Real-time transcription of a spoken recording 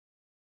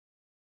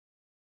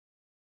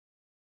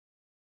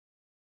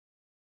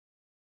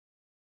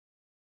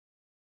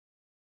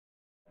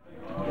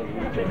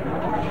Good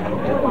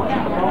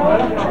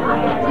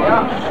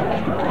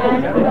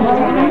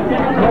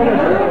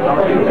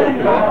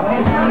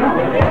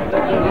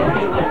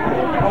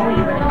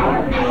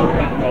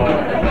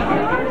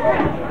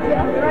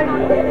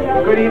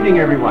evening,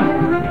 everyone.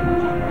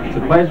 It's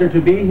a pleasure to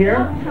be here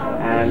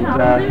and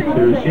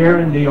to share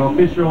in the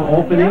official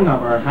opening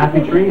of our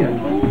Happy Tree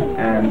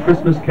and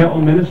Christmas Kettle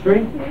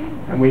Ministry.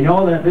 And we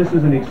know that this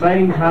is an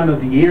exciting time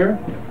of the year,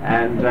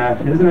 and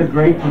isn't it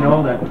great to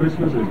know that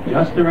Christmas is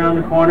just around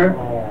the corner?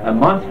 A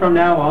month from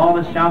now, all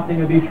the shopping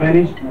will be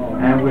finished,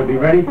 and we'll be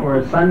ready for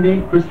a Sunday,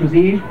 Christmas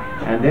Eve,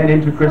 and then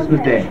into Christmas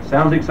Day.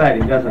 Sounds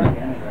exciting, doesn't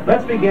it?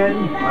 Let's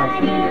begin by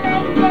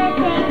singing.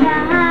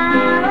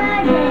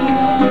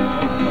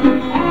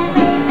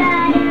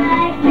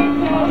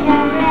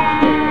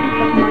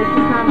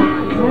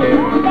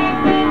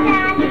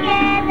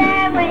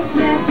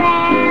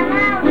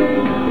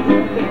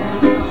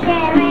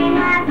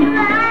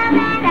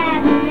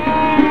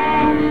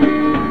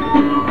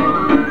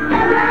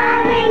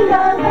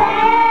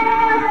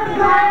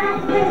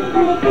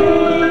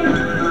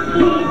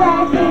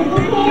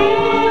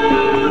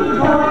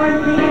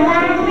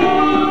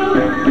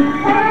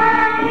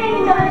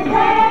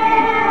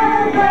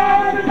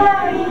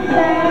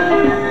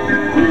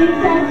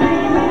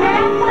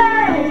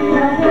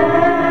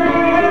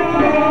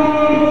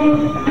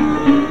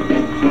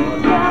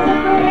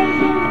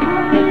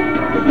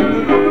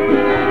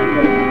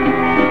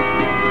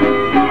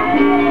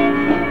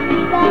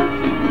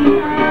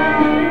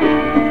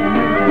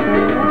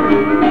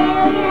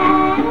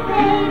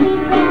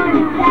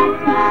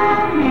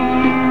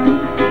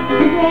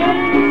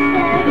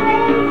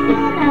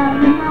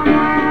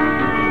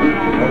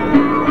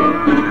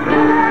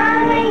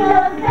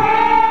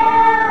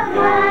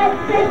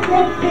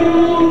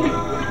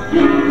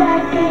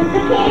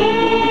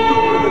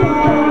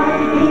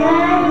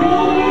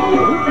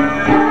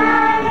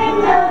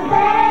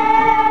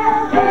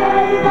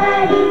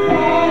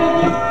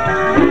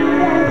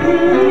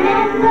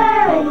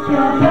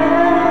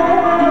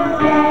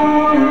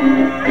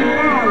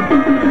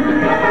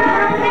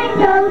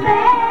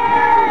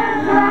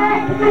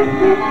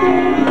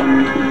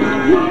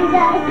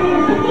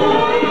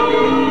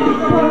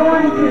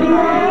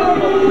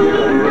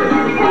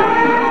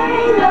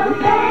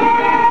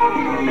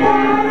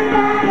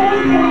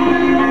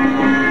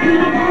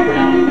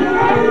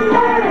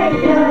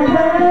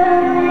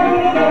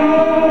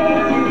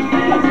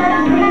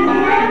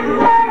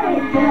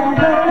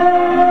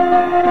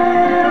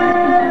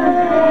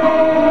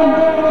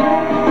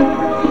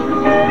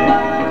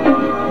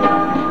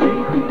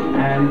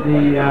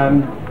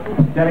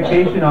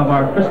 Dedication of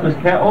our Christmas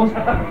kettles,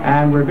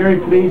 and we're very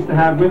pleased to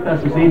have with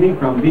us this evening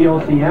from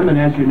VOCM, and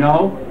as you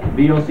know,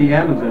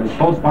 VOCM is a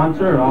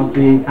co-sponsor of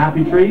the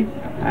Happy Tree,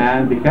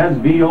 and because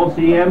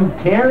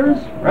VOCM cares,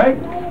 right?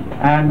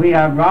 And we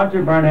have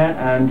Roger Barnett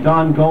and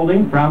Don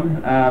Golding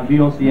from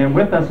VOCM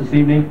with us this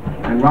evening,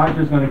 and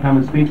Roger's going to come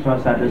and speak to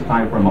us at this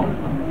time for a moment.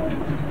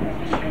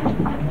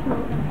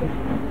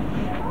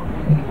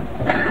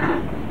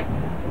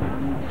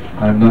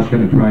 I'm not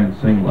going to try and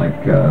sing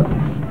like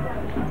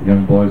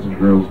young boys and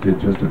girls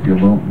did just a few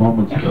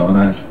moments ago, and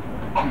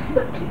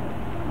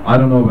I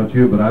don't know about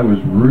you, but I was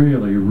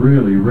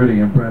really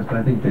impressed.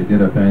 I think they did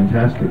a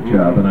fantastic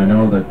job, and I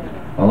know that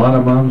a lot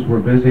of moms were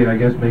busy, I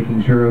guess,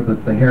 making sure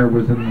that the hair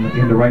was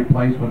in the right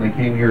place when they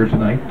came here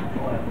tonight.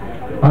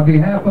 On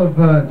behalf of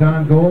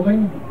Don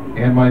Golding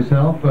and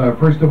myself,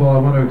 first of all, I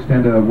want to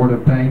extend a word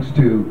of thanks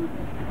to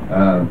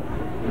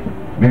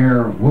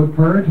Mayor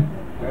Woodford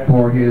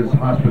for his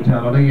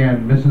hospitality,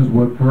 and Mrs.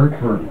 Woodford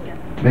for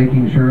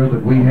making sure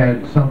that we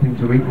had something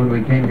to eat when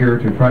we came here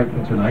to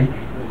Triton tonight.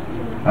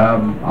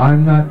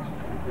 I'm not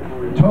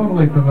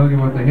totally familiar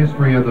with the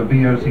history of the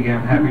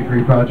VOCM Happy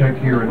Tree Project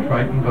here in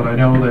Triton, but I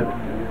know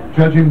that,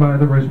 judging by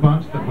the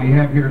response that we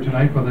have here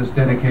tonight for this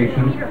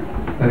dedication,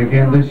 that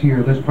again this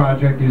year this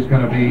project is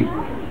going to be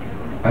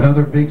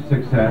another big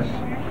success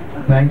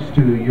thanks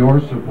to your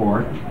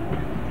support.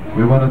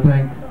 We want to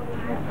thank,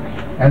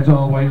 as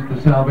always, the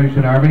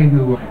Salvation Army,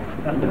 who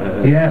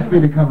he asked me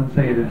to come and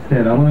say it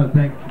instead. I want to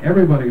thank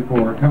everybody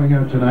for coming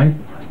out tonight.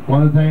 I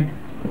want to thank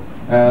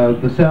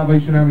the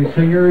Salvation Army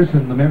singers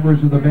and the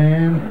members of the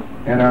band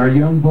and our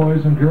young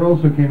boys and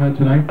girls who came out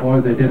tonight.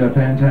 Boy, they did a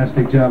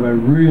fantastic job. I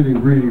really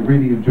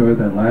enjoyed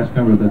that last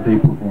number that they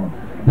performed.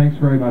 Thanks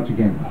very much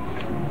again.